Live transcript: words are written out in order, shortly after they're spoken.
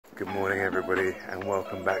Good morning everybody and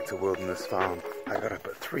welcome back to Wilderness Farm. I got up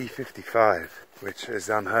at 3:55, which is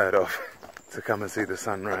unheard of, to come and see the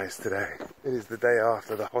sunrise today. It is the day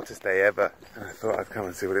after the hottest day ever and I thought I'd come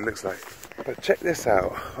and see what it looks like. But check this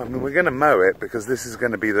out. I mean, we're going to mow it because this is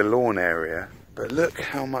going to be the lawn area. But look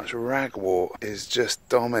how much ragwort is just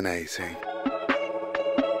dominating.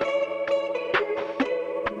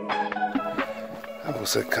 I've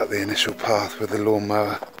also cut the initial path with the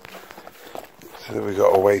lawnmower so that we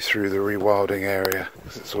got a way through the rewilding area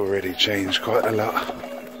because it's already changed quite a lot.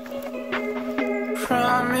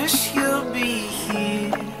 Promise you'll be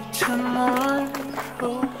here tomorrow.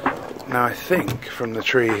 Now I think from the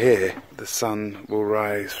tree here the sun will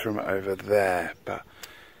rise from over there, but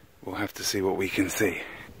we'll have to see what we can see.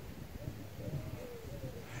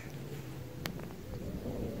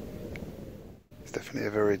 It's definitely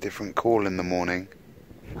a very different call in the morning.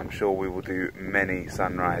 I'm sure we will do many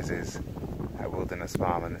sunrises at Wilderness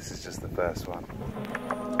Farm and this is just the first one.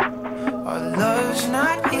 Our love's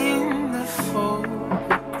not in the photograph.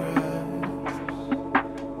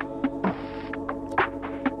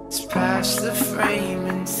 It's past the frame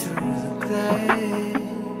and through the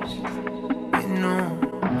glass. You know,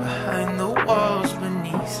 behind the walls,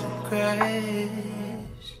 beneath the grass.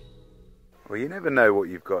 Well, you never know what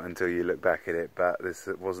you've got until you look back at it, but this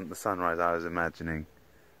wasn't the sunrise I was imagining.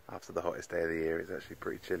 After the hottest day of the year, it's actually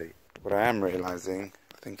pretty chilly. What I am realising,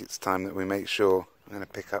 I think it's time that we make sure I'm going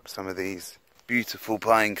to pick up some of these beautiful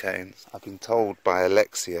pine cones. I've been told by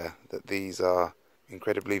Alexia that these are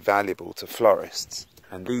incredibly valuable to florists.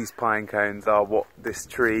 And these pine cones are what this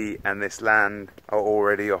tree and this land are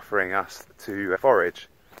already offering us to forage.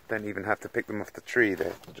 Don't even have to pick them off the tree,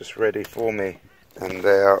 they're just ready for me. And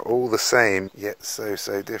they are all the same, yet so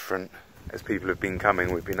different. As people have been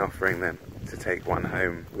coming, we've been offering them to take one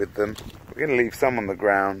home with them. We're going to leave some on the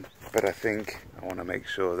ground, but I think I want to make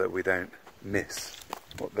sure that we don't miss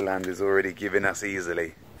what the land is already giving us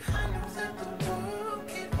easily.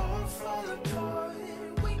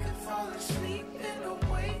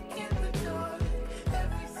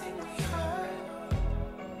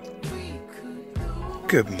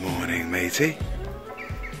 Good morning, matey.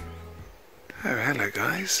 Oh, hello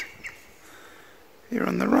guys. You're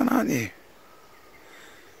on the run, aren't you?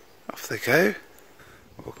 Off they go.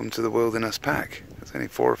 Welcome to the Wilderness Pack. There's only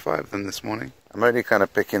 4 or 5 of them this morning. I'm only kind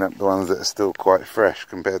of picking up the ones that are still quite fresh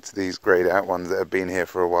compared to these greyed out ones that have been here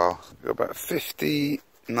for a while. We've got about 50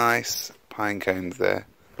 nice pine cones there.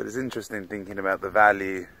 But it's interesting thinking about the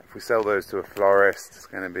value. If we sell those to a florist, it's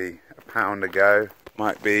going to be £1 a go.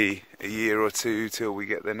 Might be a year or 2 till we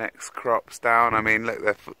get the next crops down. I mean,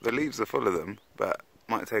 look, the leaves are full of them, but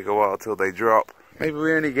might take a while till they drop. Maybe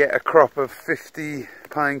we only get a crop of 50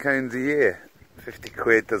 pine cones a year. 50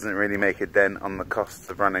 quid doesn't really make a dent on the costs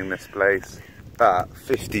of running this place. But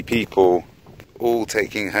 50 people all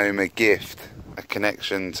taking home a gift, a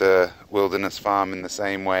connection to Wilderness Farm in the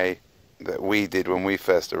same way that we did when we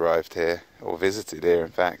first arrived here, or visited here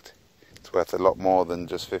in fact. It's worth a lot more than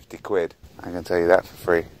just 50 quid. I can tell you that for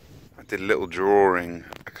free. I did a little drawing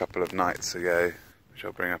a couple of nights ago, which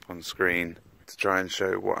I'll bring up on screen, to try and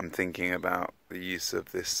show what I'm thinking about the use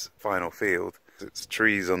of this final field. It's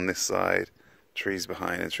trees on this side, trees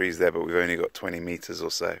behind and trees there, but we've only got 20 metres or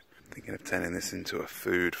so. I'm thinking of turning this into a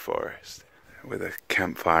food forest with a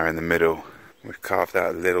campfire in the middle. We've carved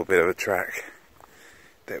out a little bit of a track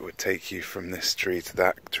that would take you from this tree to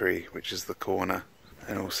that tree, which is the corner,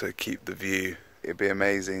 and also keep the view. It'd be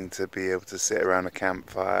amazing to be able to sit around a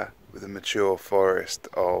campfire with a mature forest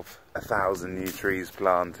of 1,000 new trees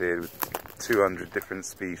planted with 200 different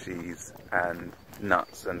species and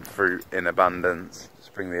nuts and fruit in abundance.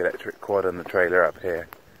 Just bring the electric quad and the trailer up here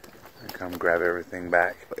and come grab everything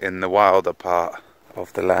back. In the wilder part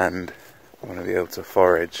of the land, I want to be able to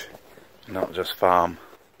forage, not just farm.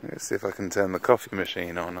 Let's see if I can turn the coffee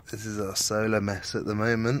machine on. This is our solar mess at the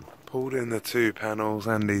moment. Pulled in the 2 panels,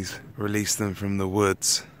 Andy's released them from the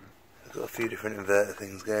woods. I've got a few different inverter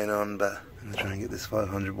things going on, but I'm going to try and get this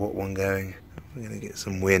 500 watt one going. We're going to get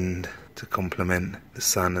some wind to complement the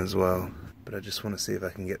sun as well. But I just want to see if I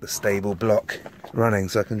can get the stable block running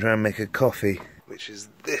so I can try and make a coffee, which is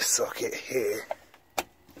this socket here.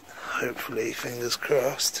 Hopefully, fingers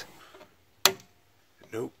crossed.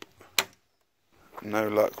 Nope. No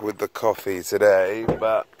luck with the coffee today,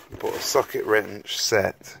 but I bought a socket wrench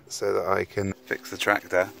set so that I can fix the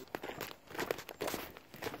tractor.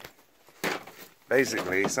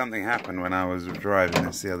 Basically, something happened when I was driving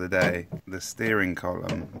this the other day. The steering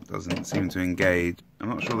column doesn't seem to engage. I'm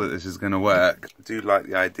not sure that this is going to work. I do like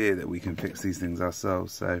the idea that we can fix these things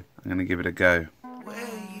ourselves, so I'm going to give it a go.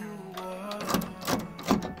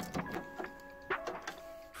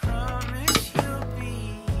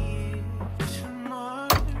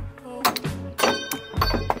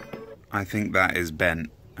 I think that is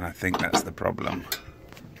bent, and I think that's the problem.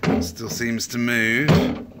 It still seems to move.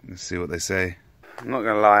 Let's see what they say. I'm not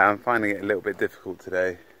gonna lie, I'm finding it a little bit difficult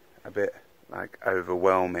today. A bit like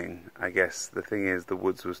overwhelming. I guess the thing is, the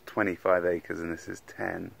woods was 25 acres and this is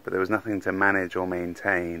 10, but there was nothing to manage or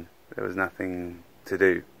maintain. There was nothing to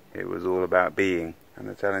do. It was all about being. And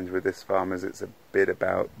the challenge with this farm is it's a bit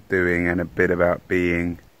about doing and a bit about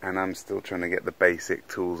being. And I'm still trying to get the basic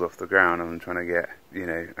tools off the ground. I'm trying to get, you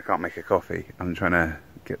know, I can't make a coffee. I'm trying to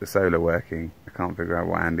get the solar working. I can't figure out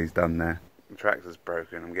what Andy's done there. The tractor's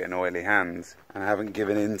broken, I'm getting oily hands, and I haven't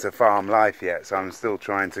given in to farm life yet, so I'm still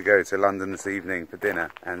trying to go to London this evening for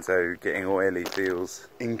dinner, and so getting oily feels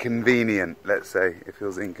inconvenient, let's say. It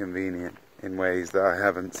feels inconvenient in ways that I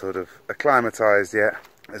haven't sort of acclimatized yet.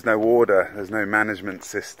 There's no order, there's no management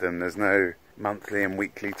system, there's no monthly and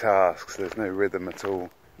weekly tasks, there's no rhythm at all.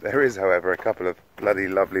 There is, however, a couple of bloody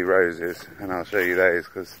lovely roses, and I'll show you those,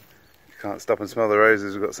 because can't stop and smell the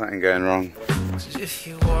roses, we've got something going wrong. If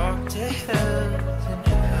you walked ahead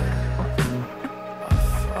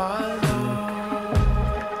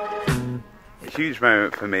A huge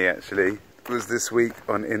moment for me actually was this week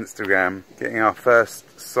on Instagram, getting our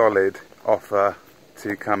first solid offer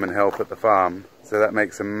to come and help at the farm. So that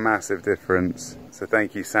makes a massive difference. So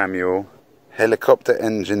thank you, Samuel. Helicopter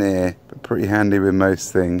engineer, but pretty handy with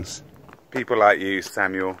most things. People like you,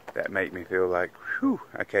 Samuel, that make me feel like, whew,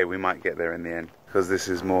 okay, we might get there in the end. Because this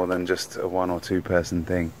is more than just a 1 or 2 person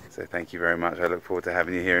thing. So thank you very much. I look forward to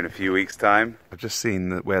having you here in a few weeks' time. I've just seen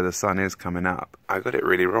that where the sun is coming up. I got it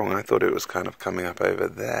really wrong. I thought it was kind of coming up over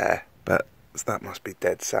there. But that must be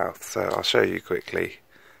dead south. So I'll show you quickly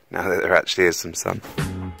now that there actually is some sun.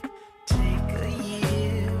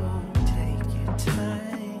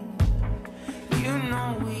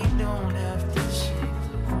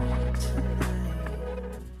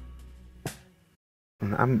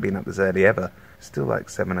 I haven't been up this early ever. It's still like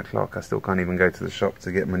 7 o'clock. I still can't even go to the shop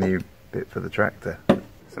to get my new bit for the tractor.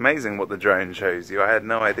 It's amazing what the drone shows you. I had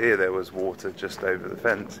no idea there was water just over the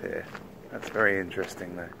fence here. That's very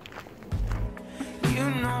interesting though.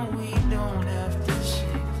 You know we don't have to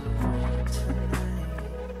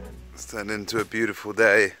it's turned into a beautiful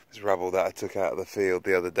day. This rubble that I took out of the field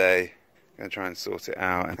the other day. I'm going to try and sort it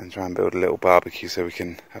out and try and build a little barbecue so we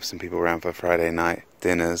can have some people around for Friday night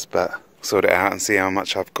dinners, but sort it out and see how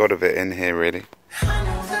much I've got of it in here really.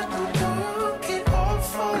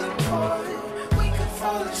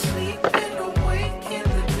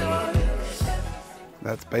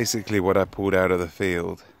 That's basically what I pulled out of the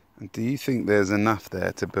field. And do you think there's enough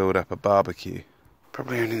there to build up a barbecue?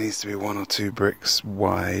 Probably only needs to be 1 or 2 bricks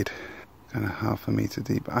wide, kind of 1/2 a metre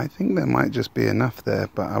deep. I think there might just be enough there,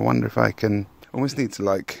 but I wonder if I can almost need to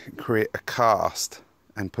like create a cast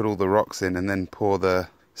and put all the rocks in and then pour the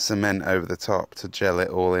cement over the top to gel it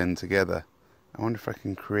all in together. I wonder if I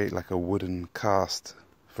can create like a wooden cast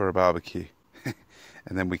for a barbecue.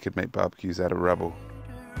 And then we could make barbecues out of rubble.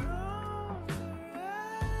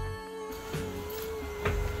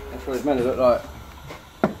 That's what it's meant to look like.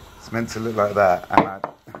 It's meant to look like that.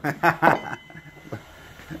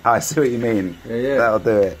 I see what you mean. Yeah. That'll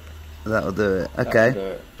do it. That'll do it. Okay. Do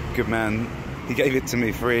it. Good man. He gave it to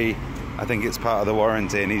me free. I think it's part of the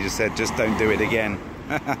warranty, and he just said, just don't do it again.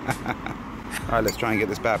 Alright, let's try and get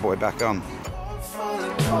this bad boy back on.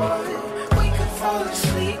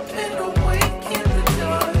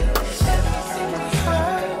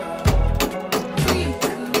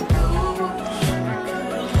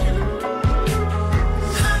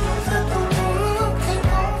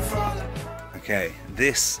 Okay,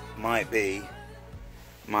 this might be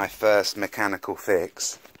my first mechanical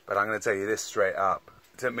fix, but I'm going to tell you this straight up.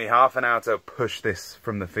 It took me half an hour to push this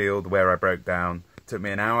from the field where I broke down. It took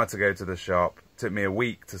me an hour to go to the shop. It took me a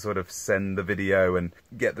week to sort of send the video and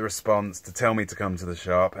get the response to tell me to come to the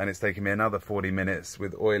shop. And it's taken me another 40 minutes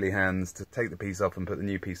with oily hands to take the piece off and put the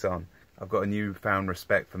new piece on. I've got a newfound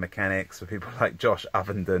respect for mechanics, for people like Josh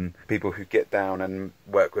Ovenden, people who get down and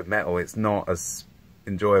work with metal. It's not as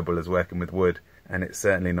enjoyable as working with wood, and it's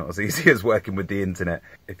certainly not as easy as working with the internet.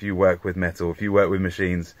 If you work with metal, if you work with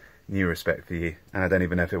machines, new respect for you. And I don't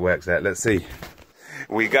even know if it works out. Let's see.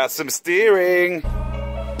 We got some steering.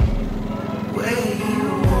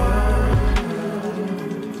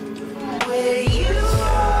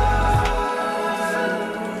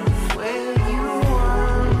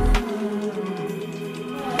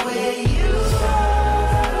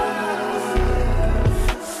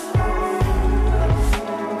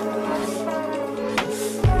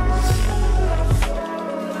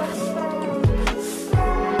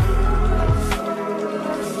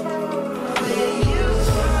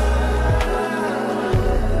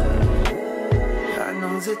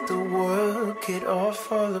 could all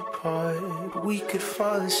fall apart. We could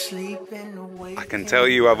fall asleep in the way. I can tell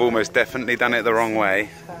you I've almost definitely done it the wrong way.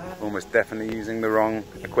 Almost definitely using the wrong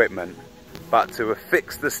equipment. But to have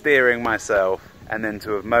fixed the steering myself and then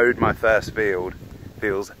to have mowed my first field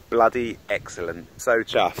feels bloody excellent. So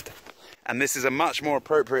chuffed. And this is a much more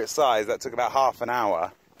appropriate size. That took about half an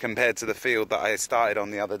hour compared to the field that I started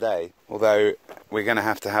on the other day. Although we're going to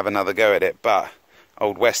have another go at it. But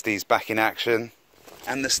old Westie's back in action.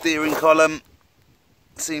 And the steering column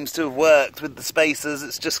seems to have worked with the spacers.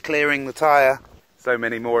 It's just clearing the tyre. So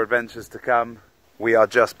many more adventures to come. We are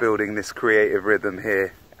just building this creative rhythm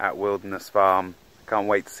here at Wilderness Farm. Can't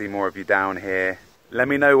wait to see more of you down here. Let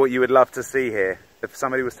me know what you would love to see here. If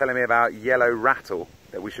somebody was telling me about yellow rattle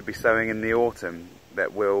that we should be sowing in the autumn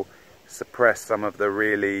that will suppress some of the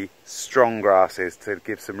really strong grasses to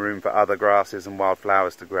give some room for other grasses and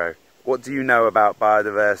wildflowers to grow. What do you know about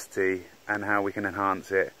biodiversity and how we can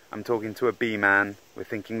enhance it? I'm talking to a bee man, we're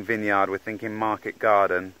thinking vineyard, we're thinking market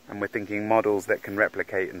garden, and we're thinking models that can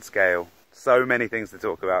replicate and scale. So many things to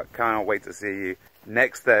talk about. Can't wait to see you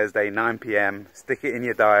next Thursday, 9 PM. Stick it in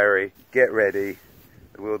your diary, get ready.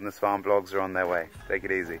 The Wilderness Farm vlogs are on their way. Take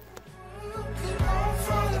it easy.